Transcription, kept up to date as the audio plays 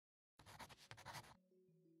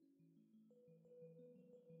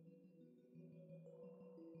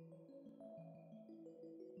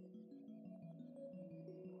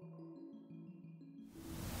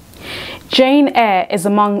Jane Eyre is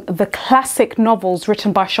among the classic novels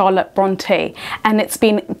written by Charlotte Brontë, and it's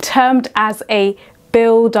been termed as a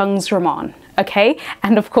Bildungsroman. Okay,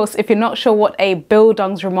 and of course, if you're not sure what a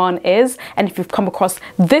Bildungsroman is, and if you've come across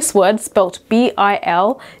this word spelt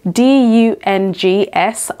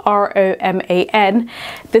Bildungsroman,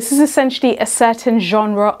 this is essentially a certain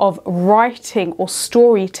genre of writing or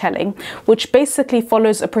storytelling which basically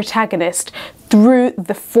follows a protagonist through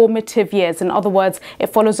the formative years. In other words, it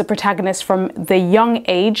follows a protagonist from the young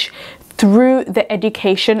age through the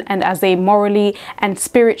education, and as they morally and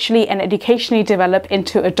spiritually and educationally develop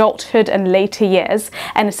into adulthood and later years.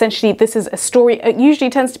 And essentially this is a story, it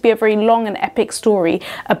usually tends to be a very long and epic story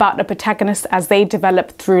about the protagonist as they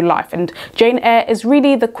develop through life. And Jane Eyre is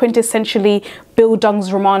really the quintessentially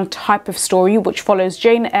Bildungsroman type of story, which follows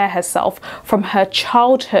Jane Eyre herself from her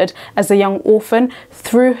childhood as a young orphan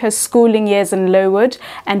through her schooling years in Lowood,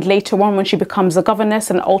 and later on when she becomes a governess,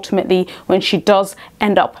 and ultimately when she does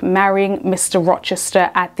end up marrying Mr. Rochester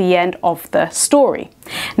at the end of the story.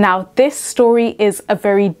 Now, this story is a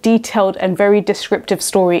very detailed and very descriptive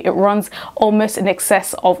story. It runs almost in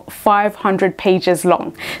excess of 500 pages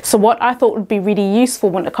long. So what I thought would be really useful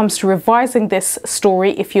when it comes to revising this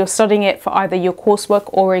story, if you're studying it for either your coursework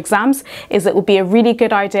or exams, is it would be a really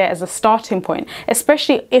good idea as a starting point,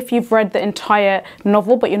 especially if you've read the entire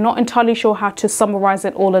novel but you're not entirely sure how to summarize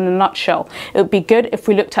it all in a nutshell. It would be good if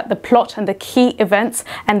we looked at the plot and the key events,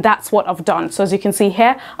 and that's what I've done. So as you can see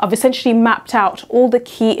here, I've essentially mapped out all the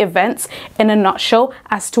key events in a nutshell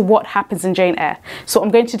as to what happens in Jane Eyre. So what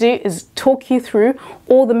I'm going to do is talk you through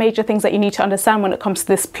all the major things that you need to understand when it comes to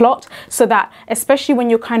this plot, so that especially when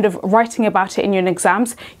you're kind of writing about it in your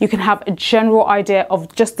exams, you can have a general idea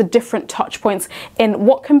of just the different touch points in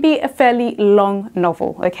what can be a fairly long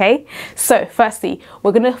novel. Okay, so firstly,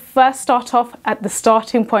 we're going to first start off at the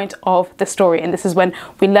starting point of the story, and this is when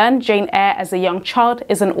we learn Jane Eyre as a young child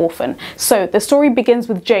is an orphan. So the story begins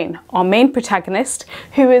with Jane, our main protagonist,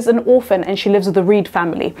 who is an orphan, and she lives with the Reed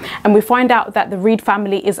family. And we find out that the Reed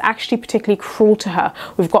family is actually particularly cruel to her.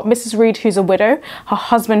 We've got Mrs. Reed, who's a widow. Her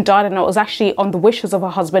husband died, and it was actually on the wishes of her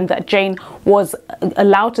husband that Jane was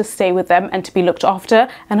allowed to stay with them and to be looked after.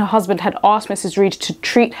 And her husband had asked Mrs. Reed to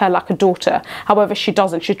treat her like a daughter. However, she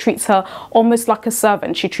doesn't. She treats her almost like a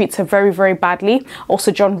servant. She treats her very, very badly.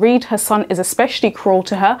 Also, John Reed, her son, is especially cruel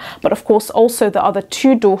to her. But of course, also the other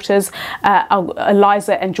two daughters,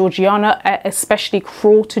 Eliza and Georgiana, are especially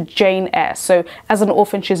cruel to Jane Eyre. So as an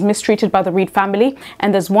orphan, she's mistreated by the Reed family.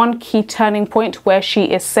 And there's one key turning point where she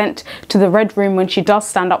is sent to the Red Room when she does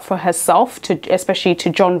stand up for herself, especially to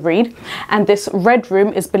John Reed. And this Red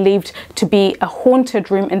Room is believed to be a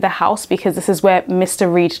haunted room in the house because this is where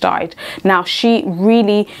Mr. Reed died. Now, she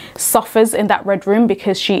really suffers in that Red Room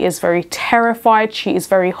because she is very terrified. She is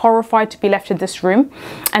very horrified to be left in this room.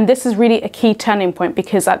 And this is really a key turning point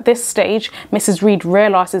because at this stage, Mrs. Reed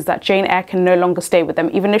realizes that Jane Eyre can no longer stay with them.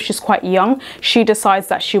 Even if she's quite young, she decides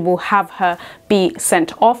that she will have her be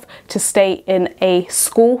sent off to stay in a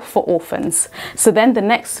school for orphans. So then the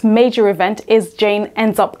next major event is Jane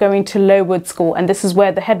ends up going to Lowood School, and this is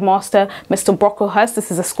where the headmaster, Mr. Brocklehurst, this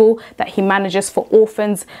is a school that he manages for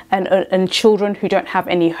orphans and children who don't have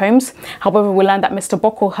any homes. However, we learn that Mr.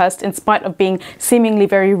 Brocklehurst, in spite of being seemingly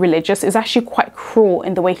very religious, is actually quite cruel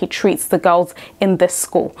in the way he treats the girls in this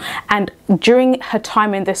school. And during her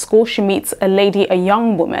time in this school, she meets a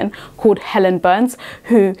young woman called Helen Burns,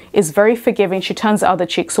 who is very forgiving. She turns the other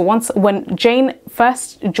cheek. So when Jane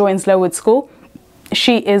first joins Lowood School,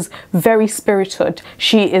 she is very spirited.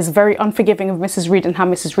 She is very unforgiving of Mrs. Reed and how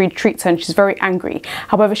Mrs. Reed treats her, and she's very angry.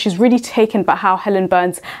 However, she's really taken by how Helen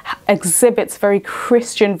Burns exhibits very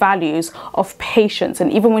Christian values of patience. And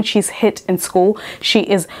even when she's hit in school, she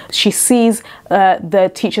sees the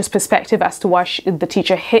teacher's perspective as to why the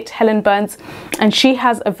teacher hit Helen Burns, and she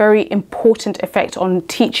has a very important effect on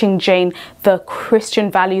teaching Jane the Christian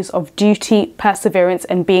values of duty, perseverance,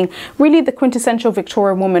 and being really the quintessential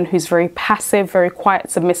Victorian woman who's very passive, very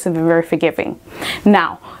quiet, submissive, and very forgiving.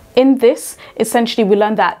 Now, in this, essentially, we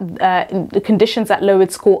learn that the conditions at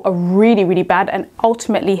Lowood School are really, really bad, and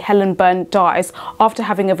ultimately Helen Burns dies after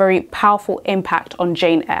having a very powerful impact on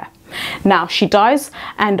Jane Eyre. Now, she dies,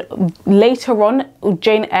 and later on,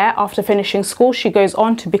 Jane Eyre, after finishing school, she goes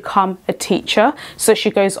on to become a teacher. So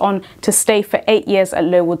she goes on to stay for 8 years at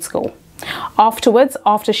Lowood School. Afterwards,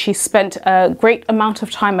 after she spent a great amount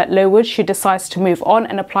of time at Lowood, she decides to move on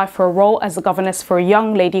and apply for a role as a governess for a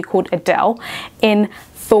young lady called Adele in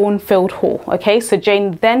Thornfield Hall. Okay, so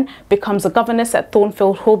Jane then becomes a governess at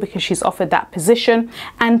Thornfield Hall because she's offered that position,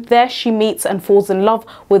 and there she meets and falls in love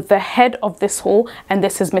with the head of this hall, and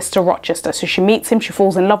this is Mr. Rochester. So she meets him, she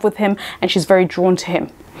falls in love with him, and she's very drawn to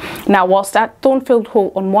him. Now, whilst at Thornfield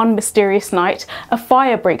Hall on one mysterious night, a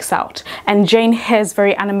fire breaks out, and Jane hears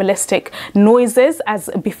very animalistic noises as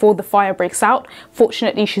before the fire breaks out.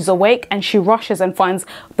 Fortunately, she's awake and she rushes and finds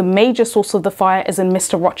the major source of the fire is in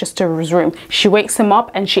Mr. Rochester's room. She wakes him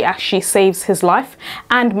up and she actually saves his life.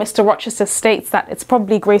 And Mr. Rochester states that it's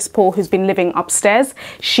probably Grace Poole who's been living upstairs.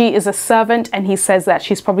 She is a servant, and he says that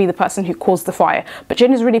she's probably the person who caused the fire. But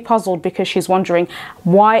Jane is really puzzled because she's wondering,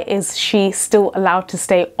 why is she still allowed to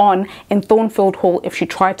stay on in Thornfield Hall if she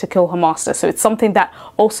tried to kill her master? So it's something that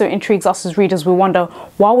also intrigues us as readers. We wonder,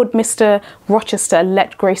 why would Mr. Rochester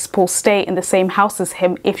let Grace Poole stay in the same house as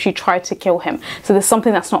him if she tried to kill him? So there's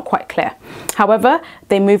something that's not quite clear. However,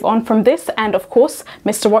 they move on from this, and of course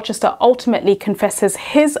Mr. Rochester ultimately confesses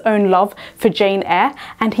his own love for Jane Eyre,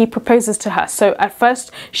 and he proposes to her. So at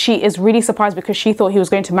first she is really surprised because she thought he was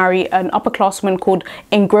going to marry an upper class woman called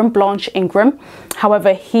Blanche Ingram.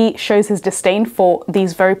 However, he shows his disdain for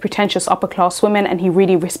these very pretentious upper class women, and he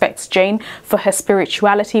really respects Jane for her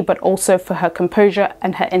spirituality but also for her composure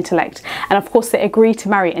and her intellect. And of course they agree to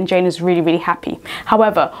marry, and Jane is really happy.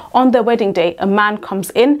 However, on their wedding day, a man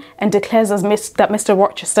comes in and declares that Mr.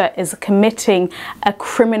 Rochester is committing a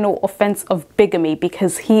criminal offence of bigamy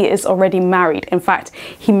because he is already married. In fact,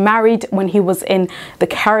 he married when he was in the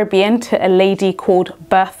Caribbean to a lady called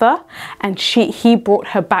Bertha, and he brought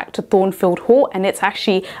her back to Thornfield Hall, and it's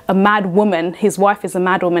actually a mad woman. His wife is a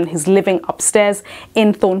mad woman who's living upstairs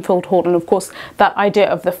in Thornfield Hall. And of course that idea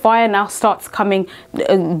of the fire now starts coming,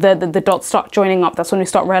 the dots start joining up. That's when we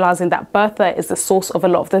start realizing that Bertha is the source of a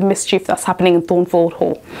lot of the mischief that's happening in Thornfield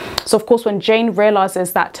Hall. So of course when Jane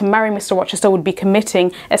realizes that to marry Mr. Rochester would be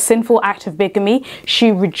committing a sinful act of bigamy,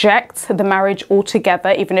 she rejects the marriage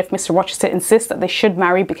altogether, even if Mr. Rochester insists that they should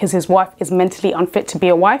marry because his wife is mentally unfit to be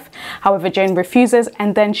a wife. However, Jane refuses,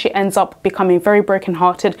 and then she ends up becoming very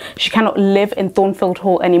brokenhearted. She cannot live in Thornfield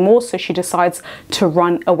Hall anymore, so she decides to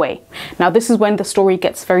run away. Now this is when the story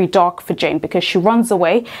gets very dark for Jane, because she runs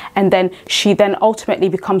away and then she ultimately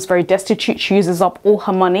becomes very destitute. She uses up all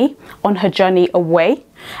her money on her journey away,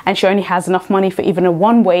 and she only has enough money for even a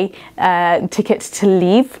one-way ticket to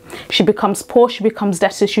leave. She becomes poor, she becomes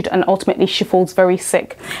destitute, and ultimately she falls very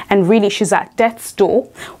sick. And really she's at death's door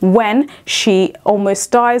when she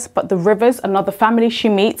almost dies, but the Rivers, another family she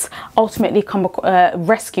meets, ultimately come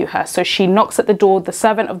rescue her. So she knocks at the door. The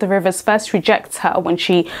servant of the Rivers first rejects her when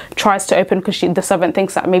she tries to open, because the servant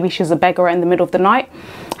thinks that maybe she's a beggar in the middle of the night.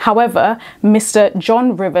 However, Mr.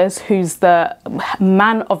 John Rivers, who's the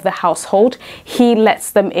man of the household, he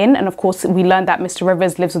lets them in, and of course we learn that Mr.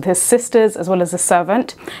 Rivers lives with his sisters as well as a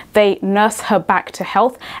servant. They nurse her back to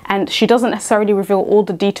health, and she doesn't necessarily reveal all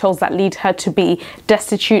the details that lead her to be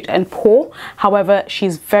destitute and poor. However,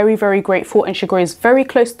 she's very grateful, and she grows very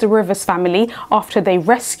close to the Rivers family after they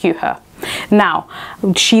rescue her. Now,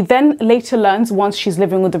 she then later learns, once she's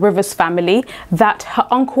living with the Rivers family, that her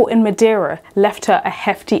uncle in Madeira left her a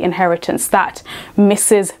hefty inheritance that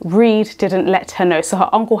Mrs. Reed didn't let her know. So her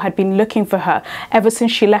uncle had been looking for her ever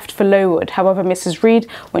since she left for Lowood. However, Mrs. Reed,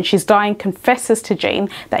 when she's dying, confesses to Jane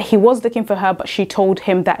that he was looking for her, but she told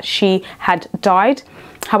him that she had died.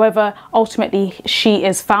 However, ultimately she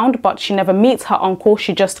is found, but she never meets her uncle.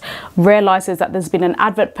 She just realizes that there's been an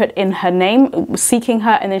advert put in her name seeking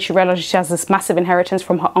her, and then she realizes she has this massive inheritance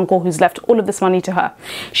from her uncle who's left all of this money to her.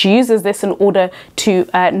 She uses this in order to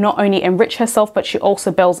not only enrich herself, but she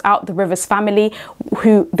also bails out the Rivers family,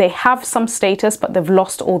 who they have some status, but they've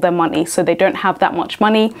lost all their money, so they don't have that much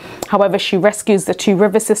money. However, she rescues the two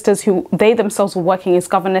Rivers sisters, who they themselves were working as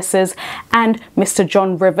governesses, and Mr.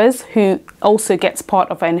 John Rivers, who also gets part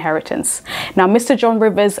of her inheritance. Now, Mr. John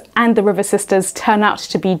Rivers and the Rivers sisters turn out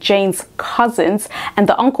to be Jane's cousins, and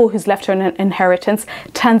the uncle who's left her an inheritance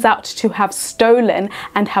turns out to have stolen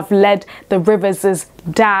and have led the Rivers'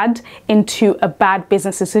 dad into a bad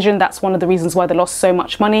business decision. That's one of the reasons why they lost so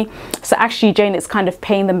much money. So actually Jane is kind of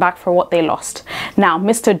paying them back for what they lost. Now,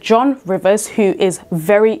 Mr. John Rivers, who is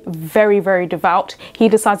very devout, he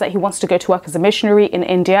decides that he wants to go to work as a missionary in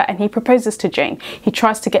India, and he proposes to Jane. He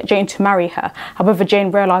tries to get Jane to marry her. However, Jane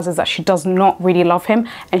realizes that she does not really love him,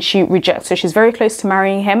 and she rejects. So she's very close to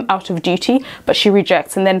marrying him out of duty, but she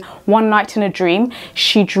rejects. And then one night in a dream,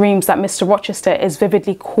 she dreams that Mr. Rochester is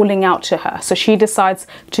vividly calling out to her. So she decides decides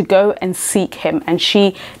to go and seek him, and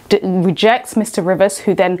she rejects Mr. Rivers,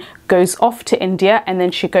 who then goes off to India, and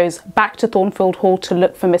then she goes back to Thornfield Hall to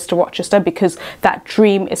look for Mr. Rochester, because that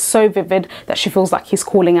dream is so vivid that she feels like he's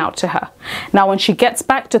calling out to her. Now, when she gets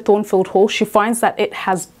back to Thornfield Hall, she finds that it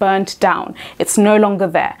has burnt down. It's no longer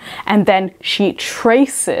there. And then she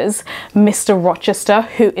traces Mr. Rochester,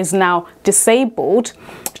 who is now disabled,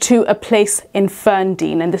 to a place in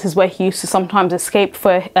Ferndean, and this is where he used to sometimes escape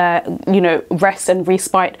for rest and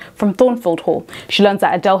respite from Thornfield Hall. She learns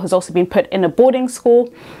that Adele has also been put in a boarding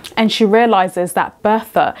school, and she realizes that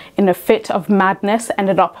Bertha, in a fit of madness,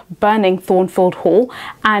 ended up burning Thornfield Hall,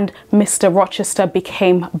 and Mr. Rochester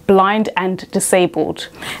became blind and disabled.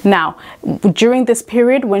 Now, during this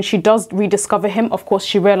period, when she does rediscover him, of course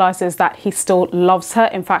she realizes that he still loves her.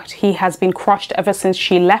 In fact, he has been crushed ever since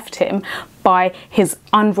she left him by his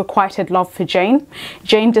unrequited love for Jane.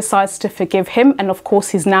 Jane decides to forgive him, and of course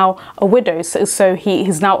he's now a widow, so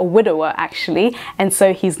he's now a widower actually, and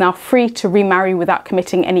so he's now free to remarry without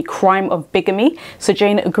committing any crime of bigamy. So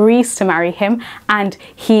Jane agrees to marry him, and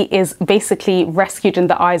he is basically rescued in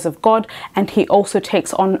the eyes of God, and he also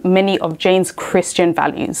takes on many of Jane's Christian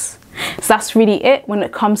values. So that's really it when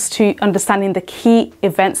it comes to understanding the key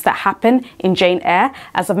events that happen in Jane Eyre.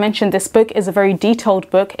 As I've mentioned, this book is a very detailed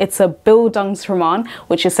book. It's a Bildungsroman,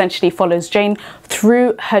 which essentially follows Jane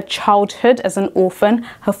through her childhood as an orphan,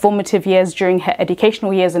 her formative years during her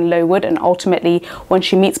educational years in Lowood, and ultimately when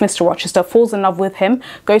she meets Mr. Rochester, falls in love with him,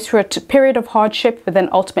 goes through a period of hardship, but then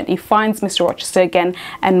ultimately finds Mr. Rochester again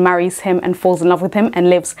and marries him and falls in love with him and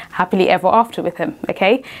lives happily ever after with him.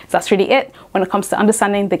 Okay, so that's really it when it comes to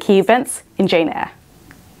understanding the key events in Jane Eyre.